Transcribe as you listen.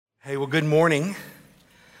Hey, well, good morning.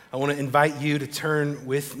 I want to invite you to turn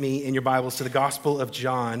with me in your Bibles to the Gospel of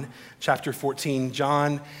John, chapter 14.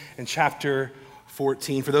 John and chapter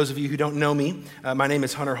 14. For those of you who don't know me, my name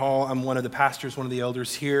is Hunter Hall. I'm one of the pastors, one of the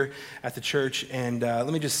elders here at the church. And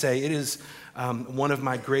let me just say, it is one of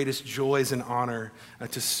my greatest joys and honor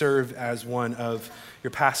to serve as one of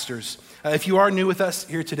your pastors. If you are new with us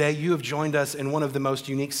here today, you have joined us in one of the most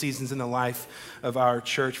unique seasons in the life of our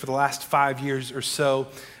church. For the last 5 years or so,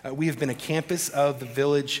 we have been a campus of the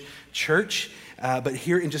Village Church. But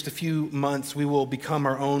here in just a few months, we will become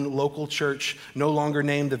our own local church, no longer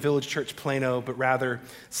named the Village Church Plano, but rather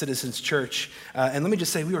Citizens Church. And let me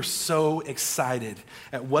just say, we are so excited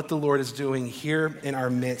at what the Lord is doing here in our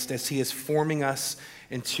midst as He is forming us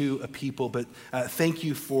into a people. But thank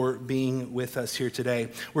you for being with us here today.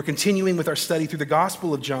 We're continuing with our study through the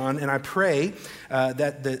Gospel of John, and I pray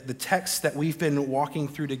that the texts that we've been walking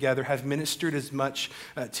through together have ministered as much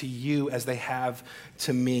to you as they have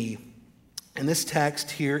to me. And this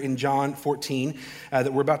text here in John 14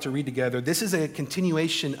 that we're about to read together, this is a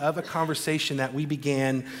continuation of a conversation that we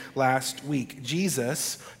began last week.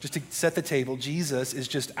 Jesus, just to set the table, Jesus is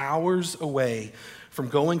just hours away from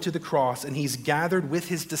going to the cross, and He's gathered with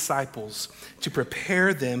His disciples to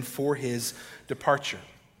prepare them for His departure.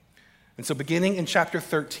 And so beginning in chapter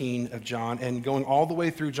 13 of John and going all the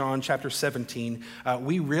way through John chapter 17,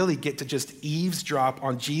 we really get to just eavesdrop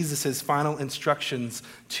on Jesus' final instructions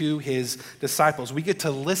to His disciples. We get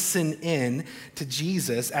to listen in to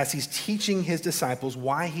Jesus as He's teaching His disciples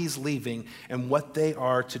why He's leaving and what they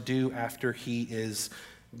are to do after He is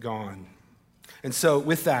gone. And so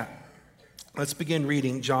with that, let's begin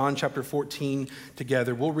reading John chapter 14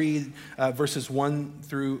 together. We'll read verses 1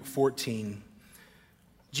 through 14.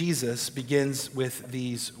 Jesus begins with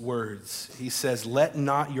these words. He says, "Let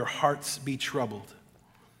not your hearts be troubled.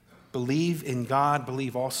 Believe in God,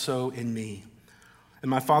 believe also in me. In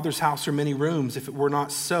my Father's house are many rooms. If it were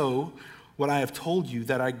not so, would I have told you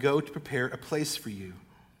that I go to prepare a place for you?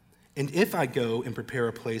 And if I go and prepare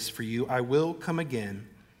a place for you, I will come again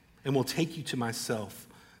and will take you to myself,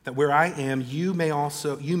 that where I am, you may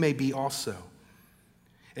be also.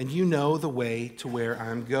 And you know the way to where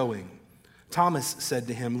I am going." Thomas said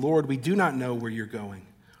to Him, "Lord, we do not know where you're going.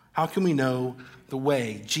 How can we know the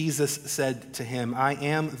way?" Jesus said to him, "I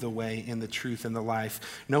am the way and the truth and the life.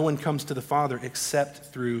 No one comes to the Father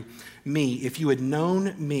except through me. If you had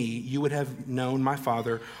known me, you would have known my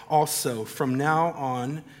Father also. From now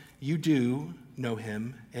on, you do know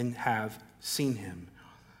Him and have seen Him."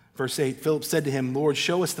 Verse 8, Philip said to Him, "Lord,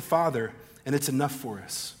 show us the Father, and it's enough for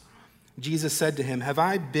us." Jesus said to him, "Have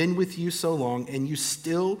I been with you so long, and you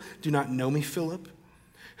still do not know me, Philip?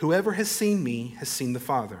 Whoever has seen me has seen the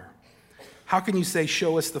Father. How can you say,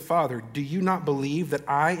 'Show us the Father'? Do you not believe that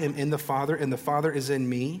I am in the Father, and the Father is in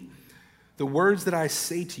me? The words that I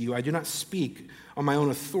say to you, I do not speak on my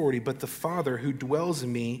own authority, but the Father who dwells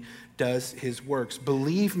in me does His works.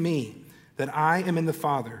 Believe me that I am in the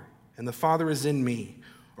Father, and the Father is in me,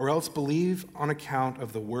 or else believe on account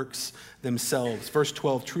of the works themselves." Verse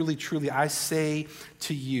 12, "Truly, truly, I say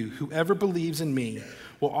to you, whoever believes in me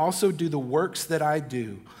will also do the works that I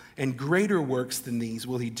do, and greater works than these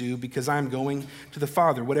will he do, because I am going to the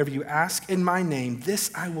Father. Whatever you ask in my name, this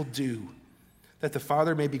I will do, that the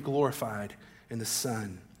Father may be glorified in the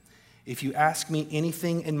Son. If you ask me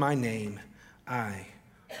anything in my name, I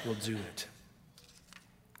will do it."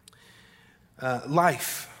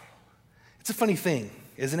 Life, it's a funny thing,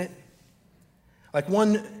 isn't it? Like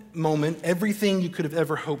one moment, everything you could have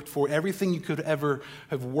ever hoped for, everything you could ever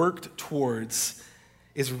have worked towards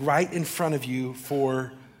is right in front of you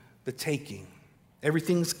for the taking.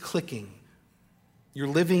 Everything's clicking. You're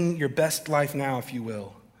living your best life now, if you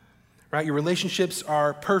will. Right? Your relationships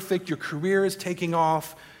are perfect. Your career is taking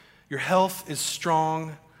off. Your health is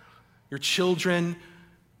strong. Your children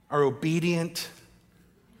are obedient.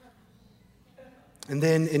 And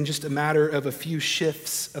then in just a matter of a few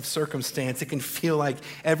shifts of circumstance, it can feel like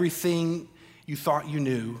everything you thought you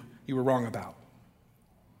knew, you were wrong about.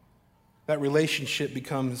 That relationship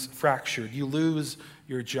becomes fractured. You lose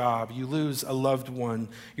your job. You lose a loved one.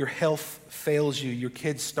 Your health fails you. Your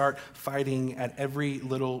kids start fighting at every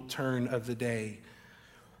little turn of the day.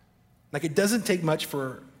 Like, it doesn't take much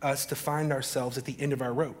for us to find ourselves at the end of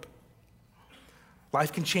our rope.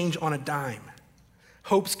 Life can change on a dime.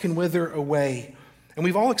 Hopes can wither away. And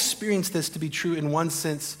we've all experienced this to be true in one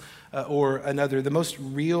sense or another. The most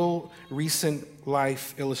real, recent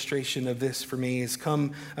life illustration of this for me has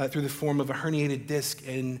come through the form of a herniated disc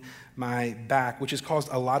in my back, which has caused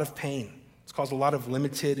a lot of pain. It's caused a lot of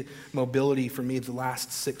limited mobility for me the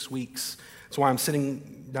last 6 weeks. That's why I'm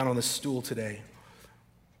sitting down on this stool today.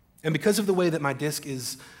 And because of the way that my disc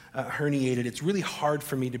is herniated, it's really hard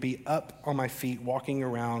for me to be up on my feet walking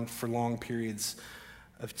around for long periods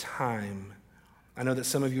of time. I know that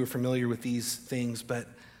some of you are familiar with these things, but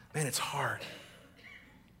man, it's hard.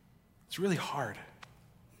 It's really hard.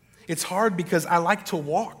 It's hard because I like to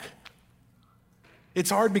walk. It's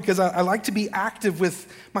hard because I like to be active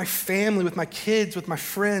with my family, with my kids, with my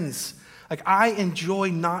friends. Like, I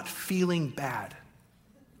enjoy not feeling bad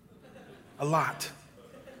a lot.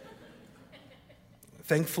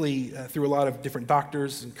 Thankfully, through a lot of different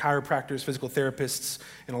doctors and chiropractors, physical therapists,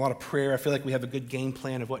 and a lot of prayer, I feel like we have a good game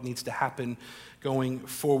plan of what needs to happen going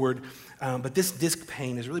forward. But this disc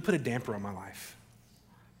pain has really put a damper on my life.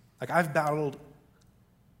 Like, I've battled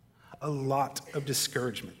a lot of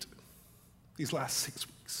discouragement these last 6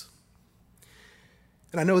 weeks.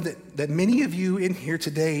 And I know that many of you in here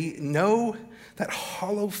today know that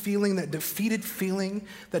hollow feeling, that defeated feeling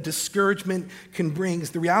that discouragement can bring.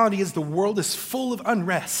 The reality is the world is full of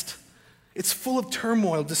unrest. It's full of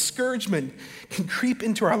turmoil. Discouragement can creep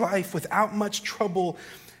into our life without much trouble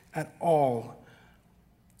at all.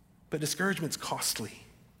 But discouragement's costly.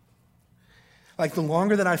 Like, the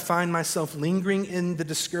longer that I find myself lingering in the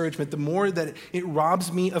discouragement, the more that it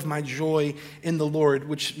robs me of my joy in the Lord,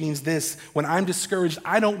 which means this: when I'm discouraged,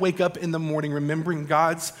 I don't wake up in the morning remembering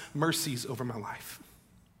God's mercies over my life.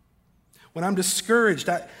 When I'm discouraged,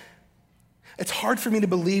 it's hard for me to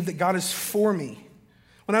believe that God is for me.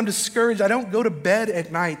 When I'm discouraged, I don't go to bed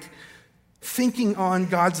at night thinking on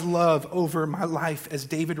God's love over my life, as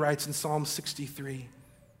David writes in Psalm 63,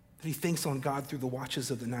 that he thinks on God through the watches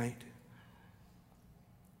of the night.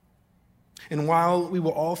 And while we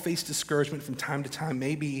will all face discouragement from time to time,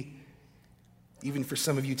 maybe even for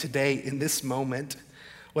some of you today in this moment,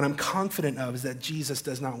 what I'm confident of is that Jesus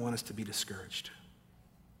does not want us to be discouraged.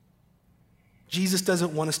 Jesus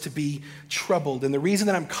doesn't want us to be troubled. And the reason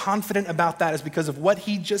that I'm confident about that is because of what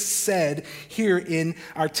he just said here in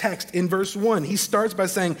our text. In verse 1, he starts by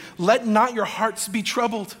saying, "Let not your hearts be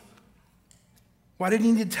troubled." Why did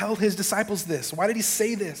he need to tell his disciples this? Why did he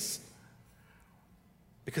say this?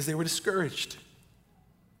 Because they were discouraged.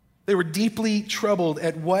 They were deeply troubled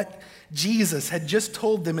at what Jesus had just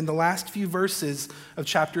told them in the last few verses of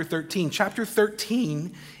chapter 13. Chapter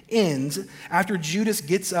 13 ends after Judas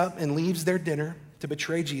gets up and leaves their dinner to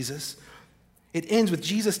betray Jesus. It ends with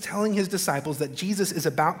Jesus telling his disciples that Jesus is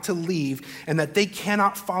about to leave and that they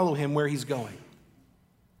cannot follow him where he's going.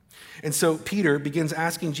 And so Peter begins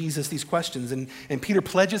asking Jesus these questions, and Peter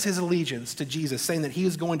pledges his allegiance to Jesus, saying that he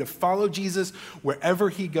is going to follow Jesus wherever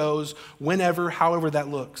he goes, whenever, however that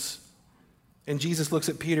looks. And Jesus looks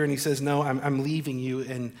at Peter and he says, "No, I'm leaving you,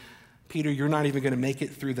 and Peter, you're not even going to make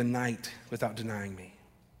it through the night without denying me."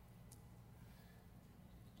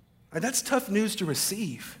 That's tough news to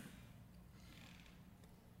receive.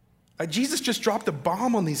 Jesus just dropped a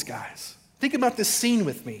bomb on these guys. Think about this scene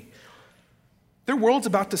with me. Their world's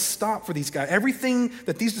about to stop for these guys. Everything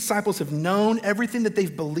that these disciples have known, everything that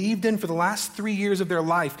they've believed in for the last 3 years of their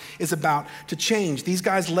life is about to change. These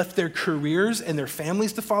guys left their careers and their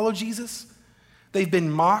families to follow Jesus. They've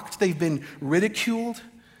been mocked. They've been ridiculed.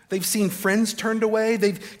 They've seen friends turned away.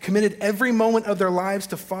 They've committed every moment of their lives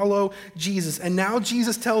to follow Jesus. And now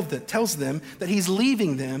Jesus tells them that he's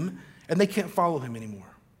leaving them and they can't follow him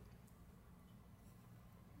anymore.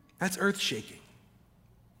 That's earth-shaking.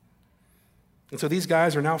 And so these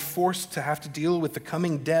guys are now forced to have to deal with the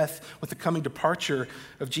coming death, with the coming departure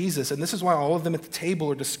of Jesus. And this is why all of them at the table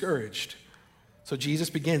are discouraged. So Jesus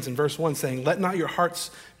begins in verse 1 saying, "Let not your hearts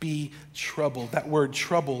be troubled." That word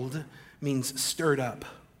troubled means stirred up.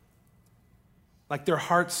 Like their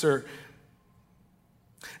hearts are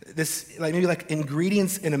maybe like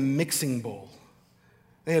ingredients in a mixing bowl.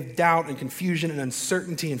 They have doubt and confusion and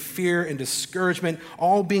uncertainty and fear and discouragement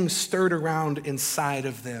all being stirred around inside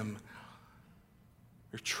of them.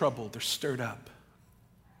 They're troubled, they're stirred up.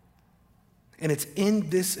 And it's in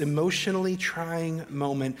this emotionally trying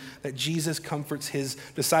moment that Jesus comforts his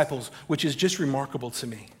disciples, which is just remarkable to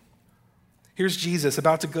me. Here's Jesus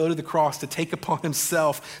about to go to the cross to take upon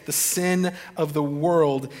himself the sin of the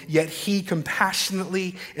world, yet he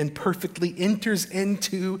compassionately and perfectly enters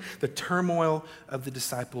into the turmoil of the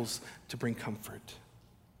disciples to bring comfort.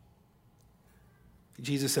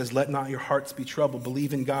 Jesus says, "Let not your hearts be troubled.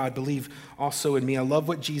 Believe in God. Believe also in me." I love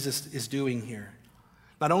what Jesus is doing here.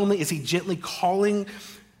 Not only is he gently calling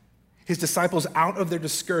his disciples out of their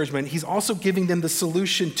discouragement, he's also giving them the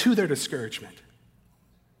solution to their discouragement.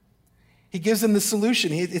 He gives them the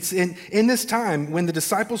solution. It's in this time when the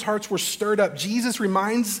disciples' hearts were stirred up, Jesus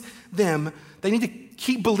reminds them they need to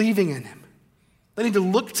keep believing in him. They need to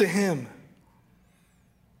look to him.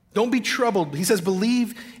 Don't be troubled. He says,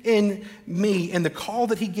 believe in me. And the call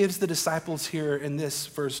that he gives the disciples here in this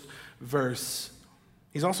first verse,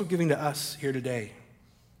 he's also giving to us here today.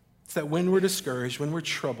 It's that when we're discouraged, when we're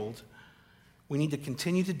troubled, we need to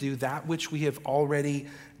continue to do that which we have already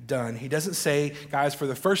done. He doesn't say, guys, for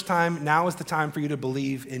the first time, now is the time for you to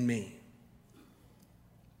believe in me.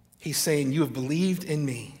 He's saying, you have believed in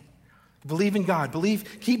me. Believe in God.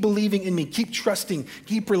 Keep believing in me. Keep trusting.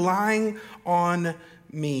 Keep relying on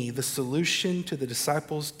me. The solution to the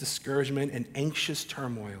disciples' discouragement and anxious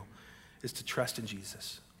turmoil is to trust in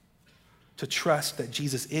Jesus. To trust that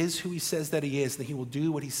Jesus is who he says that he is, and that he will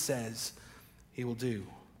do what he says he will do.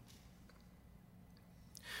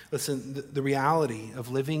 Listen, the reality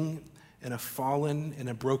of living in a fallen and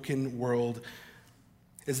a broken world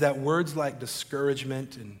is that words like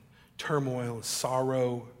discouragement and turmoil,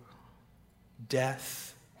 sorrow,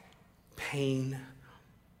 death, pain,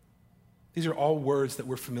 these are all words that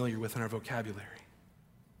we're familiar with in our vocabulary.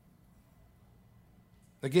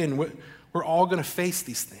 Again, we're all going to face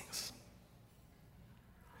these things.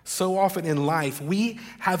 So often in life, we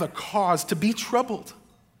have a cause to be troubled.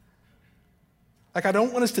 Like, I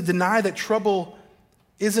don't want us to deny that trouble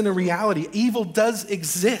isn't a reality. Evil does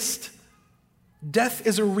exist. Death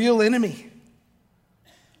is a real enemy.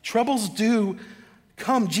 Troubles do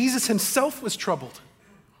come. Jesus himself was troubled.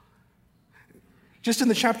 Just in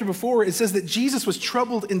the chapter before, it says that Jesus was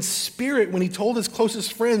troubled in spirit when he told his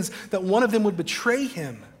closest friends that one of them would betray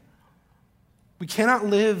him. We cannot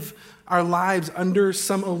live our lives under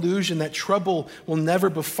some illusion that trouble will never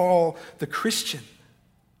befall the Christian.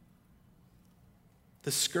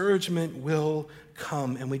 Discouragement will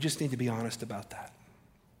come, and we just need to be honest about that.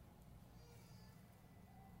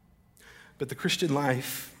 But the Christian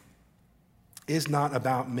life is not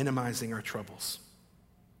about minimizing our troubles.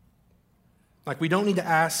 Like, we don't need to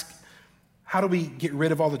ask, how do we get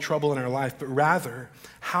rid of all the trouble in our life? But rather,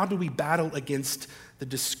 how do we battle against the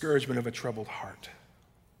discouragement of a troubled heart?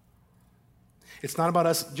 It's not about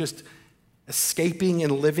us just escaping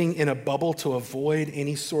and living in a bubble to avoid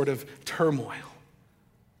any sort of turmoil.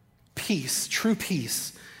 Peace, true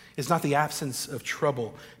peace, is not the absence of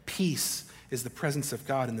trouble. Peace is the presence of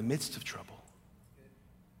God in the midst of trouble.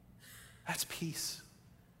 That's peace.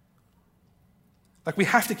 Like, we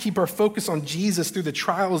have to keep our focus on Jesus through the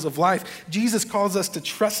trials of life. Jesus calls us to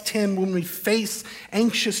trust him when we face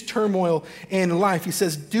anxious turmoil in life. He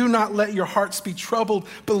says, do not let your hearts be troubled.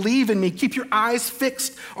 Believe in me. Keep your eyes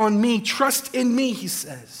fixed on me. Trust in me, he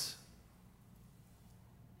says.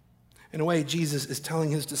 In a way, Jesus is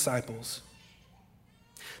telling his disciples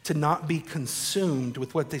to not be consumed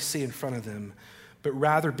with what they see in front of them, but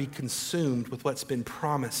rather be consumed with what's been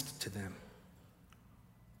promised to them.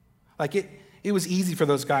 Like, it was easy for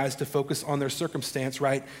those guys to focus on their circumstance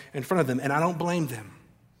right in front of them, and I don't blame them.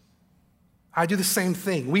 I do the same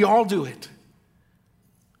thing. We all do it.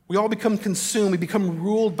 We all become consumed. We become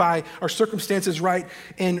ruled by our circumstances right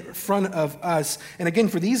in front of us. And again,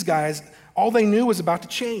 for these guys, all they knew was about to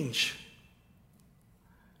change.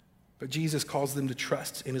 But Jesus calls them to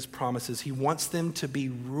trust in his promises. He wants them to be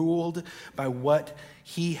ruled by what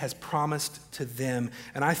he has promised to them.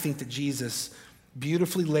 And I think that Jesus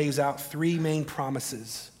beautifully lays out three main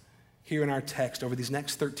promises here in our text over these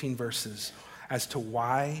next 13 verses as to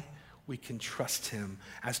why we can trust him,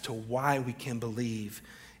 as to why we can believe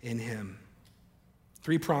in him.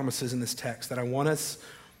 Three promises in this text that I want us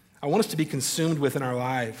to be consumed with in our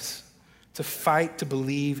lives, to fight to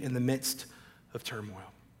believe in the midst of turmoil.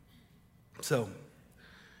 So,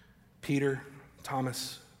 Peter,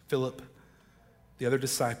 Thomas, Philip, the other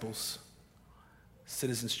disciples,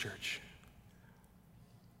 Citizens Church,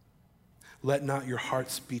 let not your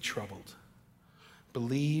hearts be troubled.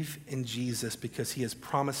 Believe in Jesus because he has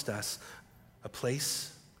promised us a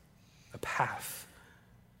place, a path,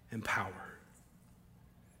 and power.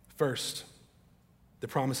 First, the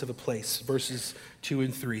promise of a place, verses 2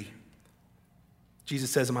 and 3. Jesus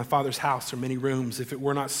says, in my Father's house are many rooms. If it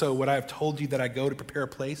were not so, would I have told you that I go to prepare a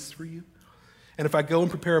place for you? And if I go and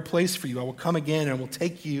prepare a place for you, I will come again and I will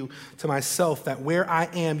take you to myself, that where I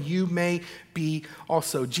am, you may be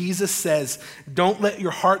also. Jesus says, don't let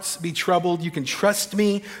your hearts be troubled. You can trust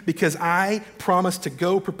me because I promise to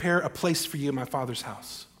go prepare a place for you in my Father's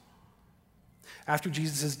house. After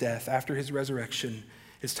Jesus' death, after his resurrection,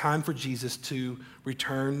 it's time for Jesus to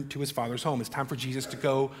return to his Father's home. It's time for Jesus to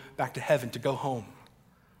go back to heaven, to go home.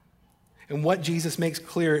 And what Jesus makes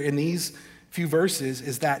clear in these few verses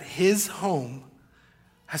is that his home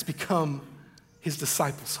has become his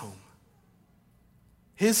disciples' home.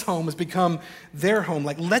 His home has become their home.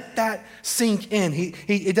 Like, let that sink in.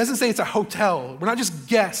 It doesn't say it's a hotel. We're not just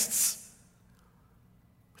guests.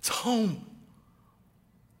 It's home.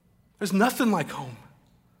 There's nothing like home.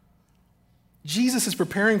 Jesus is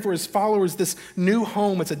preparing for his followers this new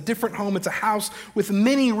home. It's a different home. It's a house with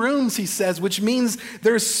many rooms, he says, which means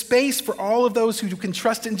there's space for all of those who can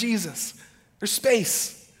trust in Jesus. There's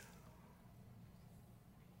space.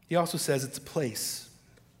 He also says it's a place.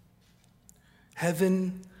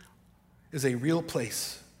 Heaven is a real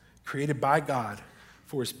place created by God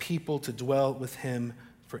for his people to dwell with him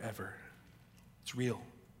forever. It's real.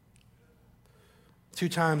 2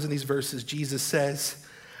 times in these verses, Jesus says,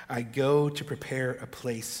 I go to prepare a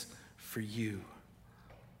place for you.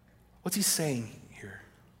 What's he saying here?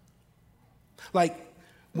 Like,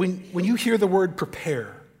 when you hear the word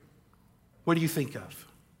prepare, what do you think of?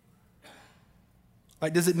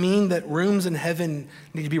 Like, does it mean that rooms in heaven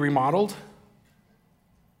need to be remodeled?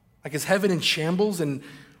 Like, is heaven in shambles and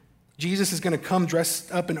Jesus is going to come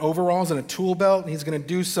dressed up in overalls and a tool belt and he's going to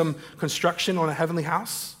do some construction on a heavenly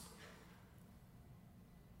house?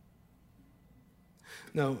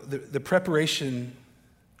 No, the preparation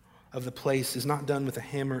of the place is not done with a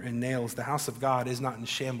hammer and nails. The house of God is not in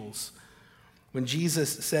shambles. When Jesus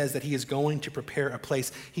says that he is going to prepare a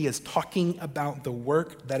place, he is talking about the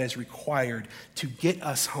work that is required to get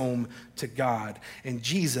us home to God. And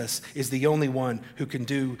Jesus is the only one who can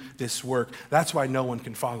do this work. That's why no one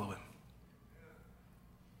can follow him.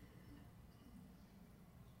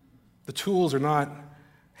 The tools are not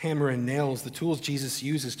hammer and nails. The tools Jesus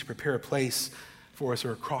uses to prepare a place for us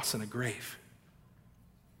are a cross and a grave.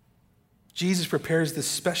 Jesus prepares this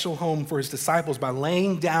special home for his disciples by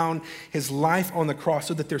laying down his life on the cross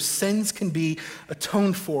so that their sins can be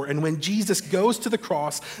atoned for. And when Jesus goes to the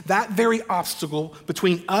cross, that very obstacle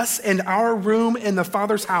between us and our room in the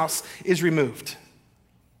Father's house is removed.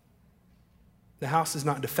 The house is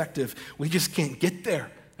not defective. We just can't get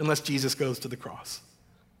there unless Jesus goes to the cross.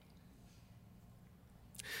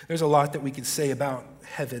 There's a lot that we could say about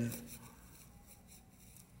heaven.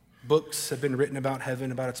 Books have been written about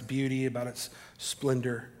heaven, about its beauty, about its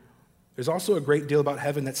splendor. There's also a great deal about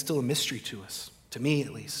heaven that's still a mystery to us, to me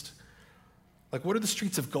at least. Like, what are the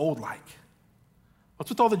streets of gold like? What's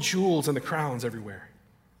with all the jewels and the crowns everywhere?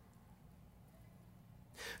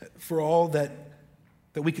 For all that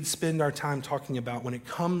we could spend our time talking about, when it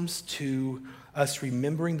comes to us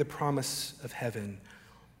remembering the promise of heaven,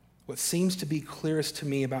 what seems to be clearest to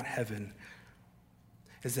me about heaven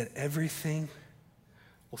is that everything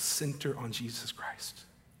will center on Jesus Christ.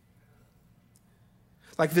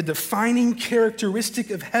 Like, the defining characteristic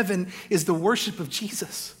of heaven is the worship of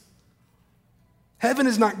Jesus. Heaven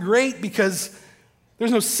is not great because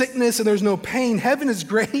there's no sickness and there's no pain. Heaven is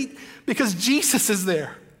great because Jesus is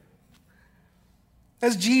there.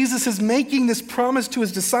 As Jesus is making this promise to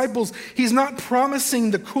his disciples, he's not promising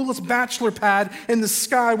the coolest bachelor pad in the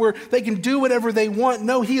sky where they can do whatever they want.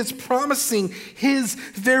 No, he is promising his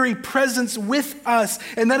very presence with us,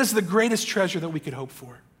 and that is the greatest treasure that we could hope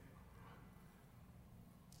for.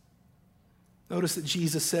 Notice that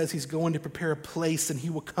Jesus says he's going to prepare a place and he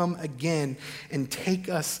will come again and take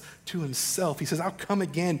us to himself. He says, I'll come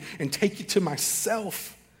again and take you to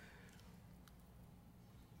myself.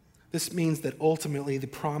 This means that ultimately the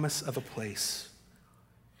promise of a place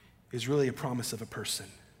is really a promise of a person.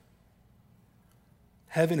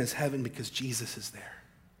 Heaven is heaven because Jesus is there.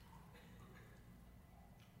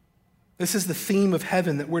 This is the theme of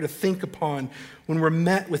heaven that we're to think upon when we're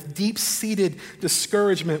met with deep-seated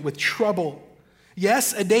discouragement, with trouble.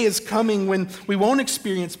 Yes, a day is coming when we won't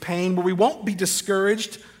experience pain, where we won't be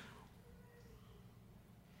discouraged.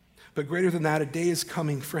 But greater than that, a day is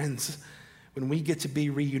coming, friends, when we get to be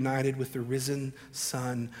reunited with the risen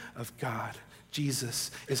Son of God.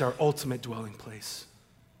 Jesus is our ultimate dwelling place.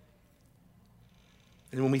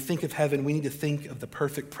 And when we think of heaven, we need to think of the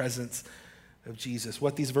perfect presence of Jesus.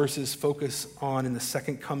 What these verses focus on in the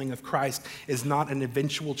second coming of Christ is not an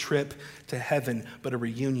eventual trip to heaven, but a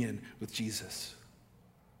reunion with Jesus.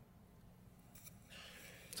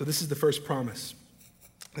 So this is the first promise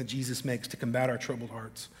that Jesus makes to combat our troubled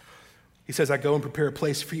hearts. He says, I go and prepare a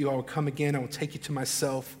place for you. I will come again. I will take you to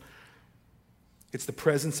myself. It's the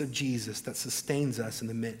presence of Jesus that sustains us in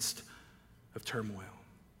the midst of turmoil,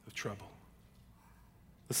 of trouble.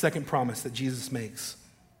 The second promise that Jesus makes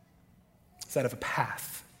is that of a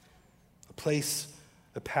path, a place,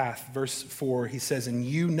 a path. Verse 4, he says, and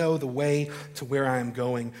you know the way to where I am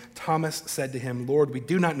going. Thomas said to him, Lord, we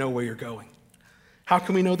do not know where you're going. How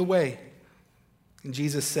can we know the way? And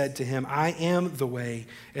Jesus said to him, I am the way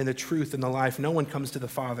and the truth and the life. No one comes to the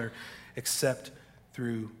Father except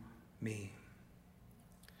through me.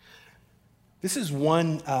 This is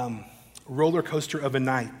one roller coaster of a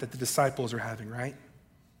night that the disciples are having, right?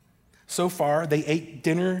 So far, they ate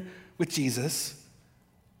dinner with Jesus.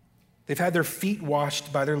 They've had their feet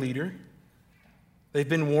washed by their leader. They've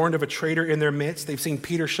been warned of a traitor in their midst. They've seen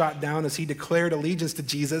Peter shot down as he declared allegiance to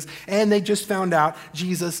Jesus, and they just found out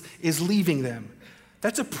Jesus is leaving them.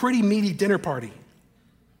 That's a pretty meaty dinner party.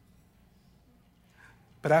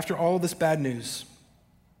 But after all this bad news,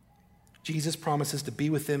 Jesus promises to be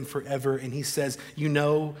with them forever, and he says, you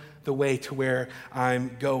know the way to where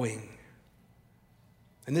I'm going.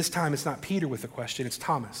 And this time it's not Peter with the question, it's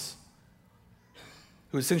Thomas,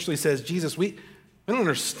 who essentially says, Jesus, we don't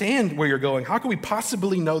understand where you're going. How can we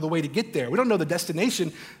possibly know the way to get there? We don't know the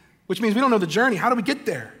destination, which means we don't know the journey. How do we get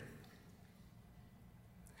there?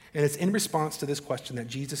 And it's in response to this question that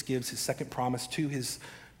Jesus gives his second promise to his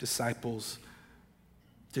disciples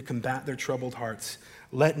to combat their troubled hearts.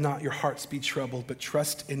 Let not your hearts be troubled, but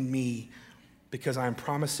trust in me, because I am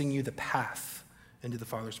promising you the path into the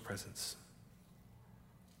Father's presence.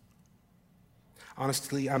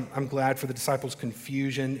 Honestly, I'm glad for the disciples'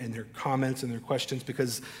 confusion and their comments and their questions,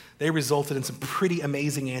 because they resulted in some pretty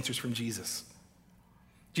amazing answers from Jesus.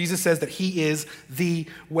 Jesus says that he is the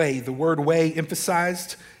way. The word way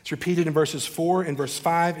emphasized. It's repeated in verses 4 and verse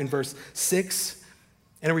 5 and verse 6.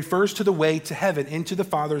 And it refers to the way to heaven, into the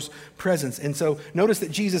Father's presence. And so notice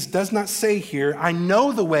that Jesus does not say here, I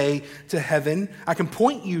know the way to heaven. I can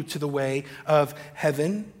point you to the way of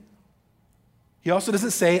heaven. He also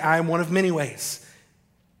doesn't say, I am one of many ways.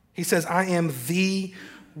 He says, I am the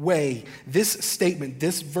way. This statement,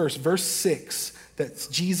 this verse 6, that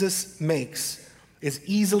Jesus makes is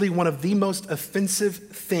easily one of the most offensive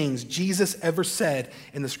things Jesus ever said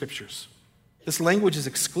in the scriptures. This language is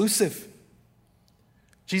exclusive.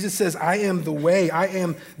 Jesus says, I am the way, I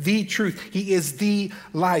am the truth. He is the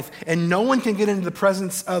life. And no one can get into the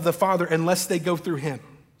presence of the Father unless they go through him.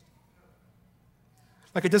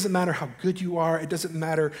 Like, it doesn't matter how good you are. It doesn't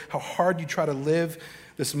matter how hard you try to live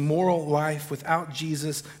this moral life. Without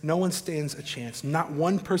Jesus, no one stands a chance. Not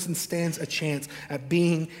one person stands a chance at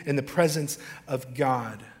being in the presence of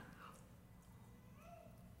God.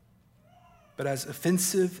 But as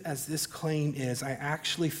offensive as this claim is, I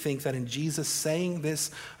actually think that in Jesus saying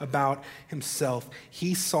this about himself,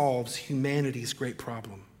 he solves humanity's great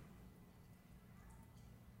problem.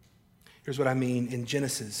 Here's what I mean. In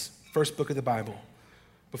Genesis, first book of the Bible,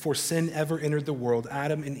 before sin ever entered the world,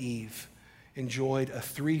 Adam and Eve enjoyed a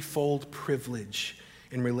threefold privilege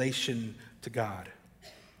in relation to God.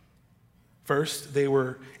 First, they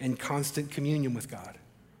were in constant communion with God.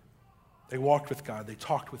 They walked with God, they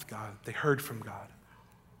talked with God, they heard from God.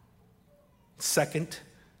 Second,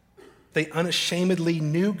 they unashamedly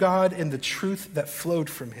knew God and the truth that flowed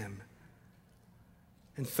from him.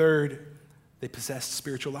 And third, they possessed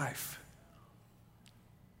spiritual life.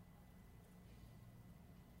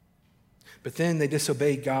 But then they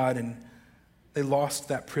disobeyed God and they lost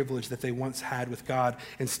that privilege that they once had with God.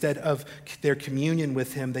 Instead of their communion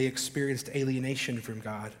with him, they experienced alienation from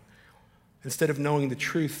God. Instead of knowing the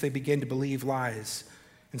truth, they began to believe lies.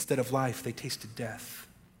 Instead of life, they tasted death.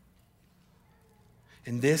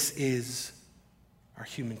 And this is our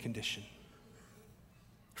human condition.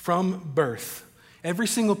 From birth, every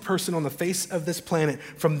single person on the face of this planet,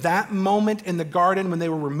 from that moment in the garden when they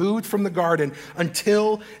were removed from the garden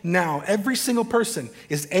until now, every single person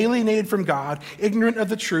is alienated from God, ignorant of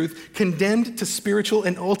the truth, condemned to spiritual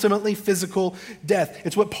and ultimately physical death.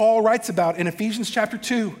 It's what Paul writes about in Ephesians chapter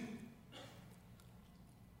 2.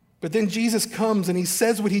 But then Jesus comes and he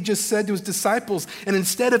says what he just said to his disciples. And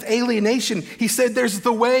instead of alienation, he said there's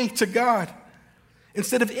the way to God.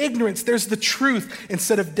 Instead of ignorance, there's the truth.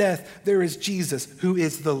 Instead of death, there is Jesus, who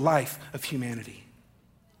is the life of humanity.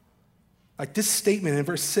 Like this statement in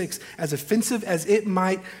verse 6, as offensive as it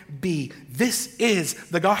might be, this is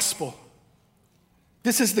the gospel.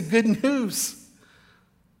 This is the good news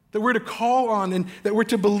that we're to call on and that we're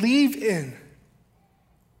to believe in,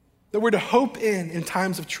 that we're to hope in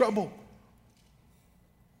times of trouble.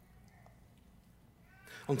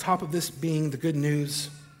 On top of this being the good news,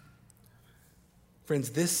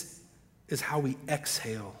 friends, this is how we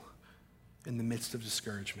exhale in the midst of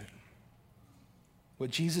discouragement. What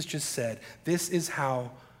Jesus just said, this is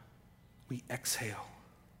how we exhale.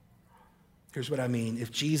 Here's what I mean.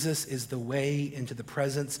 If Jesus is the way into the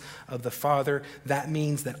presence of the Father, that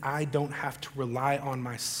means that I don't have to rely on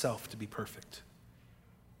myself to be perfect.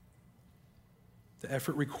 The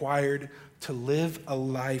effort required to live a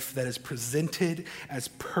life that is presented as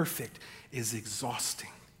perfect is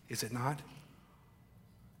exhausting, is it not?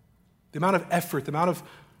 The amount of effort, the amount of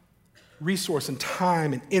resource and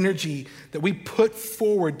time and energy that we put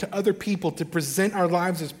forward to other people to present our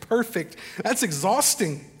lives as perfect, that's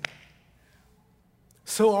exhausting.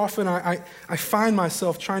 So often I find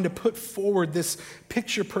myself trying to put forward this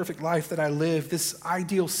picture-perfect life that I live, this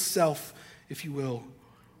ideal self, if you will.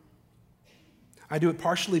 I do it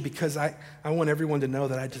partially because I want everyone to know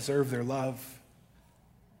that I deserve their love,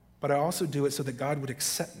 but I also do it so that God would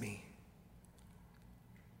accept me.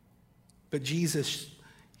 But Jesus,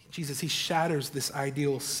 he shatters this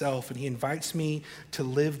ideal self, and he invites me to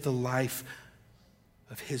live the life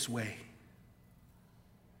of his way.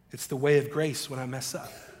 It's the way of grace when I mess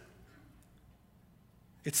up.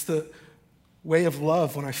 It's the way of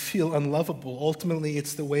love when I feel unlovable. Ultimately,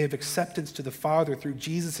 it's the way of acceptance to the Father through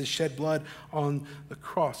Jesus' shed blood on the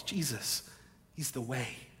cross. Jesus, he's the way.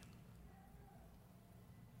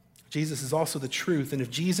 Jesus is also the truth, and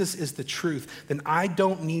if Jesus is the truth, then I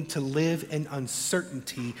don't need to live in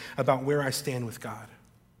uncertainty about where I stand with God.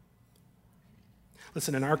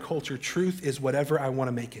 Listen, in our culture, truth is whatever I want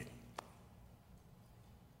to make it.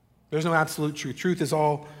 There's no absolute truth. Truth is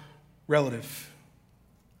all relative.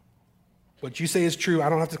 What you say is true, I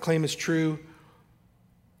don't have to claim is true.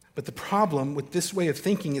 But the problem with this way of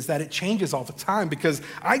thinking is that it changes all the time because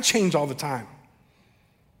I change all the time.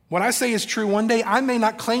 What I say is true one day, I may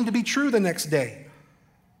not claim to be true the next day.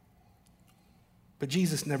 But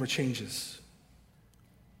Jesus never changes.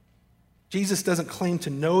 Jesus doesn't claim to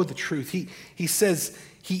know the truth. He says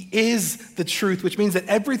he is the truth, which means that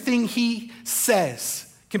everything he says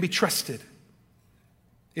can be trusted.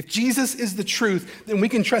 If Jesus is the truth, then we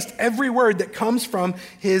can trust every word that comes from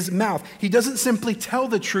his mouth. He doesn't simply tell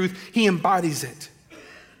the truth, he embodies it.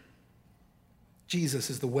 Jesus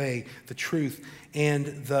is the way, the truth, and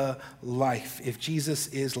the life. If Jesus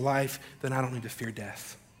is life, then I don't need to fear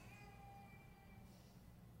death.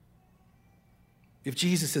 If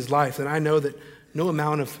Jesus is life, then I know that no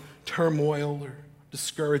amount of turmoil or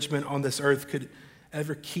discouragement on this earth could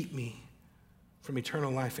ever keep me from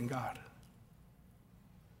eternal life in God.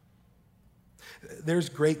 There's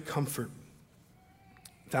great comfort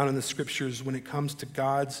found in the scriptures when it comes to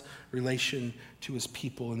God's relation to his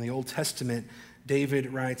people. In the Old Testament,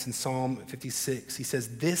 David writes in Psalm 56, he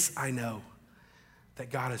says, "This I know, that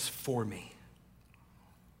God is for me."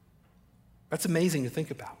 That's amazing to think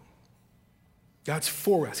about. God's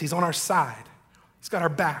for us. He's on our side. He's got our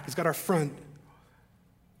back. He's got our front.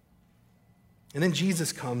 And then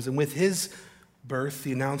Jesus comes, and with his birth,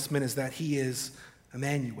 the announcement is that he is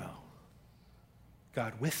Emmanuel,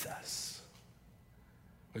 God with us.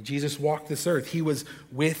 When Jesus walked this earth, he was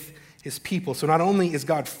with his people. So not only is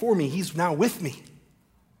God for me, he's now with me.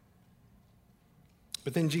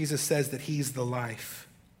 But then Jesus says that he's the life.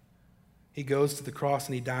 He goes to the cross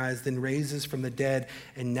and he dies, then raises from the dead,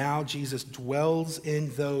 and now Jesus dwells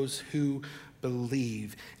in those who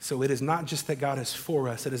believe. So it is not just that God is for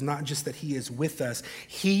us. It is not just that he is with us.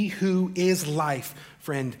 He who is life,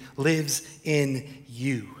 friend, lives in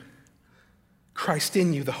you. Christ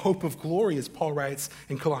in you, the hope of glory, as Paul writes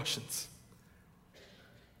in Colossians.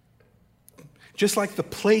 Just like the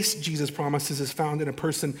place Jesus promises is found in a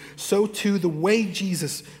person, so too the way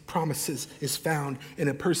Jesus promises is found in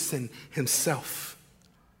a person himself.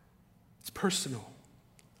 It's personal.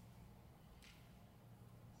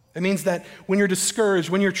 It means that when you're discouraged,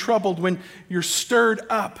 when you're troubled, when you're stirred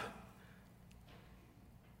up,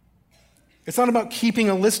 it's not about keeping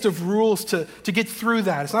a list of rules to get through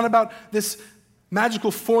that. It's not about this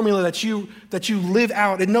magical formula that you live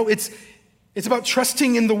out. And no, it's about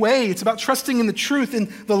trusting in the way. It's about trusting in the truth,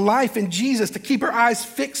 in the life, in Jesus, to keep our eyes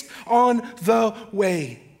fixed on the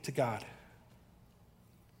way to God.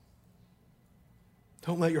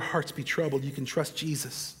 Don't let your hearts be troubled. You can trust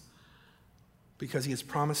Jesus because he has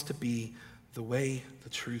promised to be the way, the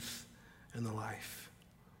truth, and the life.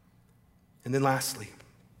 And then lastly,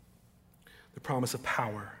 the promise of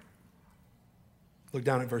power. Look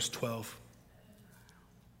down at verse 12.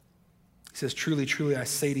 He says, "Truly, truly, I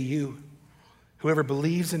say to you, whoever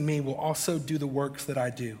believes in me will also do the works that I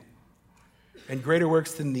do. And greater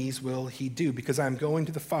works than these will he do, because I am going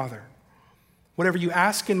to the Father. Whatever you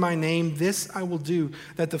ask in my name, this I will do,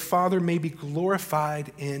 that the Father may be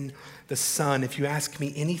glorified in the Son. If you ask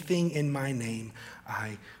me anything in my name,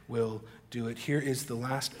 I will do it." Here is the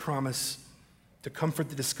last promise to comfort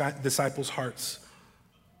the disciples' hearts.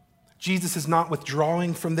 Jesus is not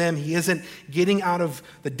withdrawing from them. He isn't getting out of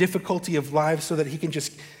the difficulty of life so that he can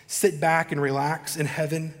just sit back and relax in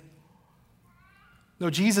heaven. No,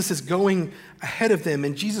 Jesus is going ahead of them,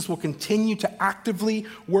 and Jesus will continue to actively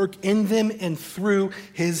work in them and through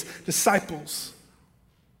his disciples.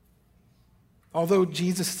 Although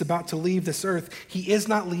Jesus is about to leave this earth, he is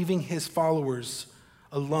not leaving his followers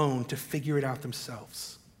alone to figure it out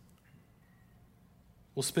themselves.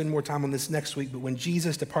 We'll spend more time on this next week, but when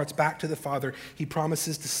Jesus departs back to the Father, he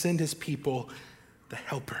promises to send his people the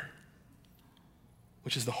Helper,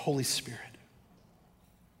 which is the Holy Spirit.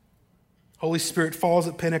 Holy Spirit falls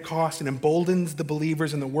at Pentecost and emboldens the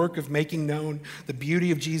believers in the work of making known the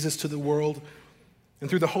beauty of Jesus to the world. And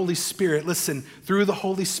through the Holy Spirit, listen, through the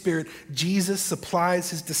Holy Spirit, Jesus supplies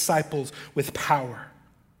his disciples with power.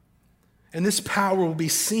 And this power will be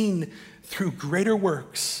seen through greater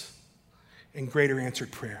works and greater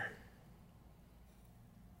answered prayer.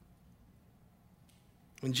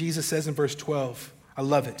 When Jesus says in verse 12, I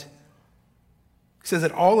love it. He says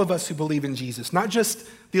that all of us who believe in Jesus, not just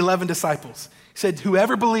the 11 disciples, he said,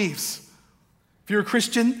 whoever believes, if you're a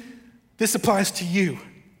Christian, this applies to you.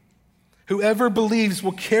 Whoever believes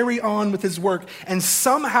will carry on with his work and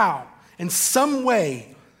somehow, in some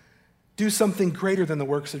way, do something greater than the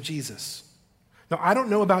works of Jesus. Now, I don't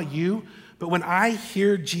know about you, but when I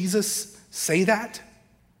hear Jesus say that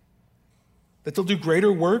they'll do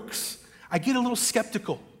greater works, I get a little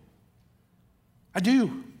skeptical. I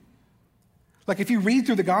do. Like if you read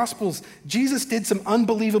through the Gospels, Jesus did some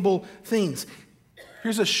unbelievable things.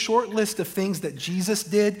 Here's a short list of things that Jesus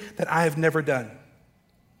did that I have never done.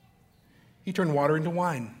 He turned water into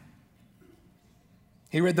wine.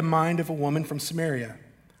 He read the mind of a woman from Samaria.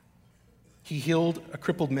 He healed a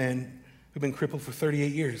crippled man who'd been crippled for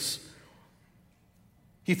 38 years.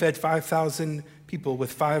 He fed 5,000 people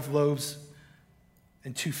with 5 loaves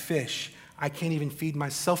and 2 fish. I can't even feed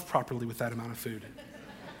myself properly with that amount of food.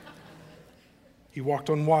 He walked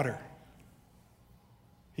on water.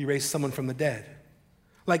 He raised someone from the dead.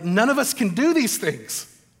 Like none of us can do these things.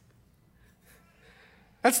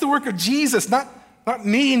 That's the work of Jesus, not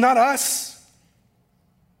me, not us.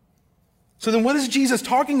 So then what is Jesus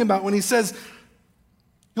talking about when he says,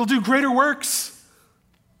 you'll do greater works?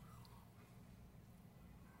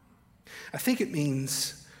 I think it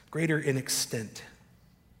means greater in extent.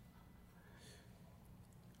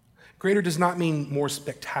 Greater does not mean more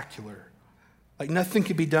spectacular. Like nothing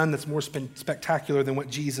could be done that's more spectacular than what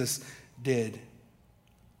Jesus did,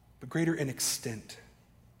 but greater in extent.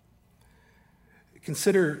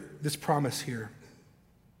 Consider this promise here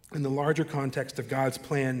in the larger context of God's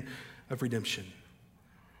plan of redemption.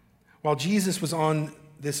 While Jesus was on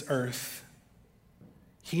this earth,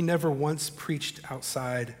 he never once preached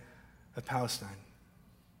outside of Palestine.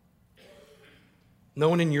 No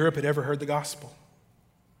one in Europe had ever heard the gospel.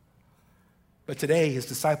 But today, his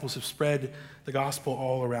disciples have spread the gospel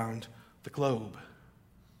all around the globe,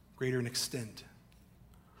 greater in extent.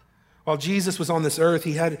 While Jesus was on this earth,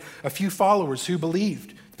 he had a few followers who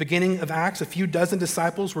believed. At the beginning of Acts, a few dozen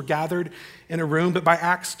disciples were gathered in a room, but by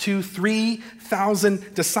Acts 2,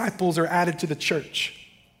 3,000 disciples are added to the church.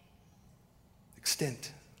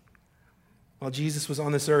 Extent. While Jesus was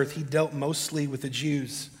on this earth, he dealt mostly with the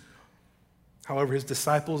Jews. However, his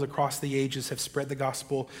disciples across the ages have spread the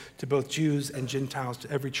gospel to both Jews and Gentiles, to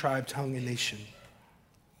every tribe, tongue, and nation.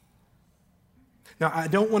 Now, I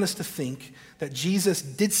don't want us to think that Jesus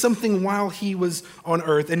did something while he was on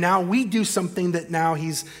earth, and now we do something that now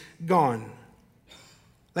he's gone.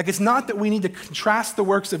 Like, it's not that we need to contrast the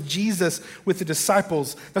works of Jesus with the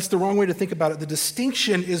disciples. That's the wrong way to think about it. The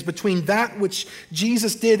distinction is between that which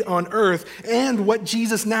Jesus did on earth and what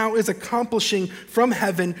Jesus now is accomplishing from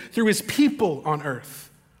heaven through his people on earth.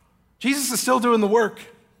 Jesus is still doing the work.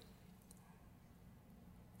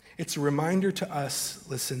 It's a reminder to us,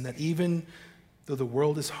 listen, that even though the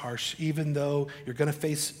world is harsh, even though you're going to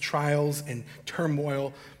face trials and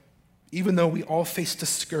turmoil, even though we all face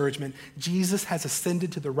discouragement, Jesus has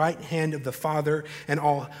ascended to the right hand of the Father, and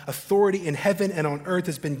all authority in heaven and on earth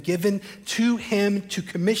has been given to him to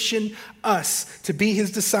commission us to be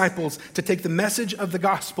his disciples, to take the message of the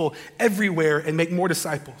gospel everywhere and make more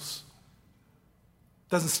disciples.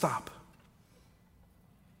 Doesn't stop.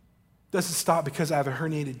 Doesn't stop because I have a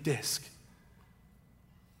herniated disc.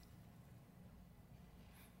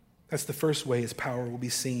 That's the first way his power will be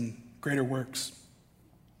seen, greater works.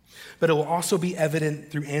 But it will also be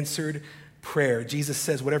evident through answered prayer. Jesus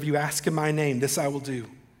says, whatever you ask in my name, this I will do.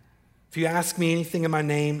 If you ask me anything in my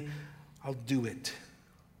name, I'll do it.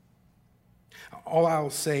 All I'll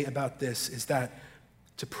say about this is that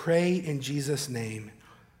to pray in Jesus' name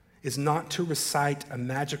is not to recite a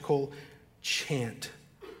magical chant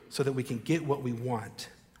so that we can get what we want,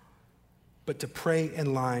 but to pray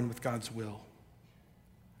in line with God's will.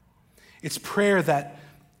 It's prayer that,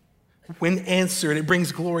 when answered, it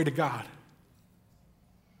brings glory to God.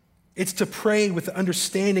 It's to pray with the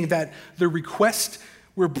understanding that the request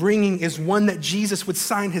we're bringing is one that Jesus would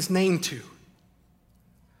sign his name to.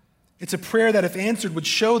 It's a prayer that, if answered, would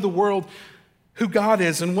show the world who God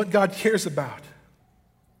is and what God cares about.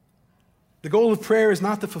 The goal of prayer is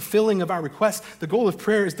not the fulfilling of our requests. The goal of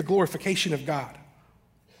prayer is the glorification of God.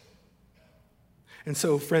 And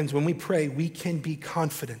so, friends, when we pray, we can be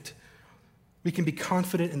confident. We can be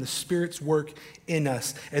confident in the Spirit's work in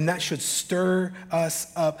us, and that should stir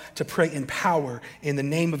us up to pray in power in the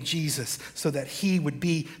name of Jesus so that he would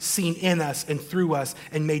be seen in us and through us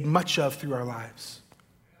and made much of through our lives.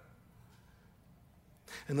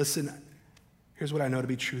 And listen, here's what I know to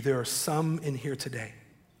be true. There are some in here today.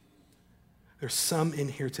 There's some in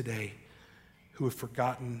here today who have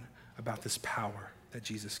forgotten about this power that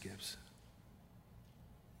Jesus gives.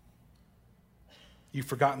 You've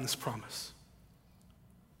forgotten this promise.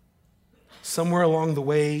 Somewhere along the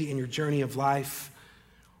way in your journey of life,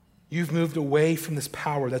 you've moved away from this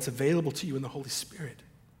power that's available to you in the Holy Spirit.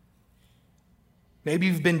 Maybe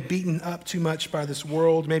you've been beaten up too much by this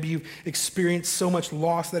world. Maybe you've experienced so much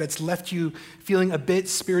loss that it's left you feeling a bit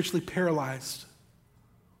spiritually paralyzed.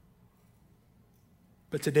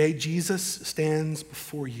 But today, Jesus stands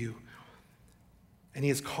before you, and he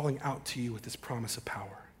is calling out to you with this promise of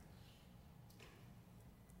power.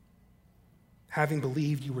 Having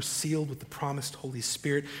believed, you were sealed with the promised Holy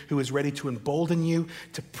Spirit, who is ready to embolden you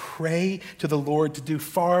to pray to the Lord to do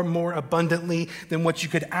far more abundantly than what you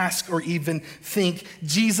could ask or even think.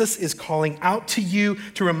 Jesus is calling out to you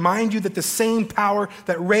to remind you that the same power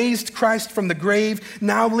that raised Christ from the grave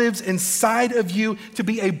now lives inside of you to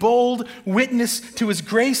be a bold witness to his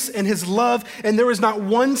grace and his love, and there is not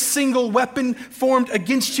one single weapon formed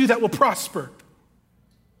against you that will prosper.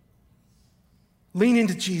 Lean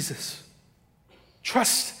into Jesus.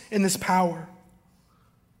 Trust in this power.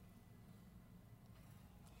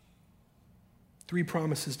 3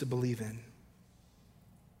 promises to believe in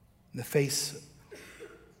the face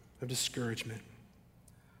of discouragement.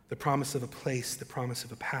 The promise of a place, the promise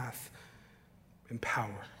of a path, and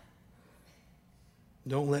power.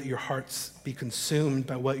 Don't let your hearts be consumed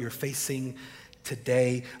by what you're facing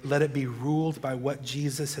today. Let it be ruled by what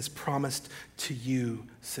Jesus has promised to you,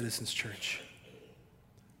 Citizens Church.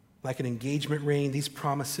 Like an engagement ring, these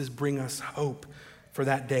promises bring us hope for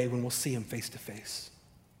that day when we'll see him face to face.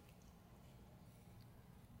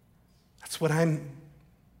 That's what I'm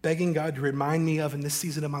begging God to remind me of in this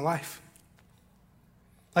season of my life.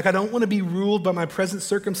 Like, I don't want to be ruled by my present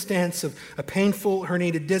circumstance of a painful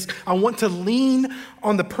herniated disc. I want to lean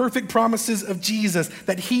on the perfect promises of Jesus,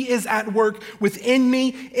 that he is at work within me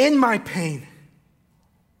in my pain.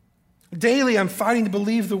 Daily, I'm fighting to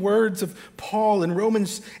believe the words of Paul in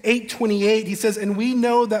Romans 8:28. He says, and we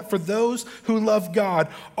know that for those who love God,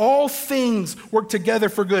 all things work together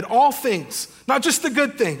for good. All things, not just the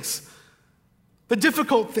good things, the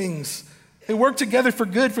difficult things. They work together for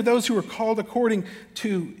good for those who are called according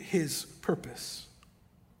to his purpose.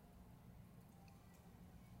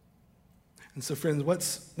 And so, friends,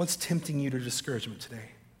 what's tempting you to discouragement today?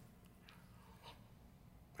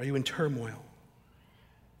 Are you in turmoil?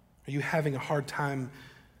 Are you having a hard time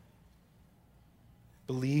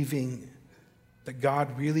believing that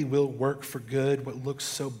God really will work for good what looks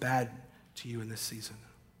so bad to you in this season?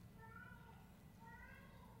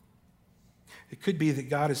 It could be that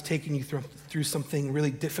God is taking you through something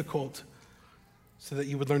really difficult so that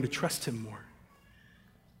you would learn to trust him more.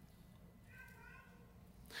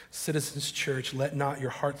 Citizens Church, let not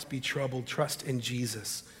your hearts be troubled. Trust in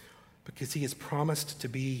Jesus, because he has promised to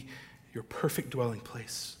be your perfect dwelling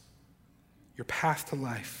place, your path to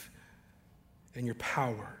life, and your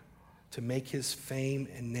power to make his fame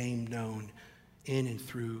and name known in and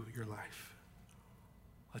through your life.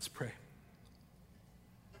 Let's pray.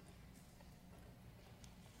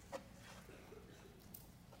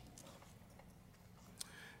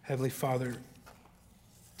 Heavenly Father,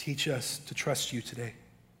 teach us to trust you today.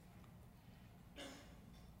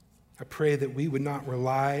 I pray that we would not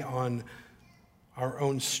rely on our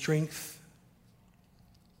own strength.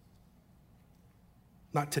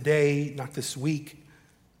 Not today, not this week,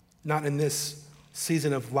 not in this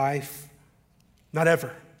season of life, not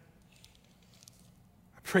ever.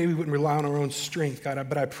 I pray we wouldn't rely on our own strength, God,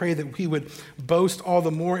 but I pray that we would boast all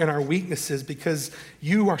the more in our weaknesses because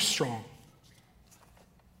you are strong.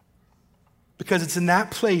 Because it's in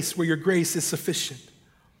that place where your grace is sufficient.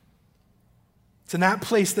 It's in that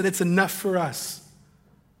place that it's enough for us.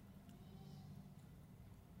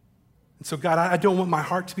 And so, God, I don't want my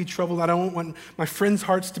heart to be troubled. I don't want my friends'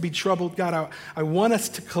 hearts to be troubled. God, I want us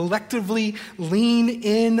to collectively lean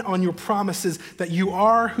in on your promises that you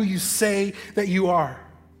are who you say that you are.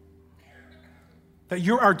 That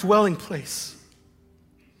you're our dwelling place.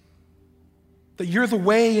 That you're the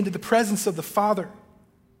way into the presence of the Father.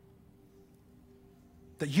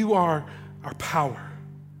 That you are our power.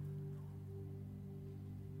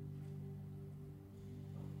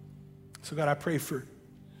 So God, I pray for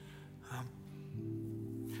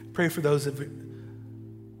those of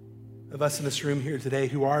us in this room here today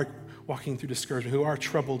who are walking through discouragement, who are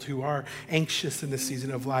troubled, who are anxious in this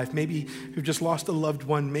season of life, maybe who've just lost a loved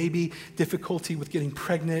one, maybe difficulty with getting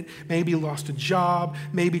pregnant, maybe lost a job,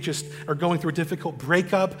 maybe just are going through a difficult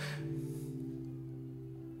breakup.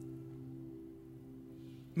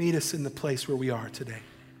 Meet us in the place where we are today.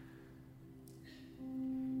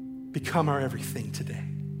 Become our everything today.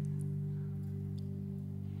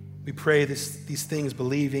 We pray these things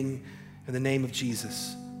believing in the name of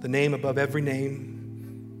Jesus, the name above every name,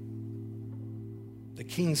 the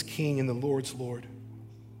King's King and the Lord's Lord.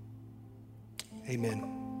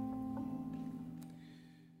 Amen.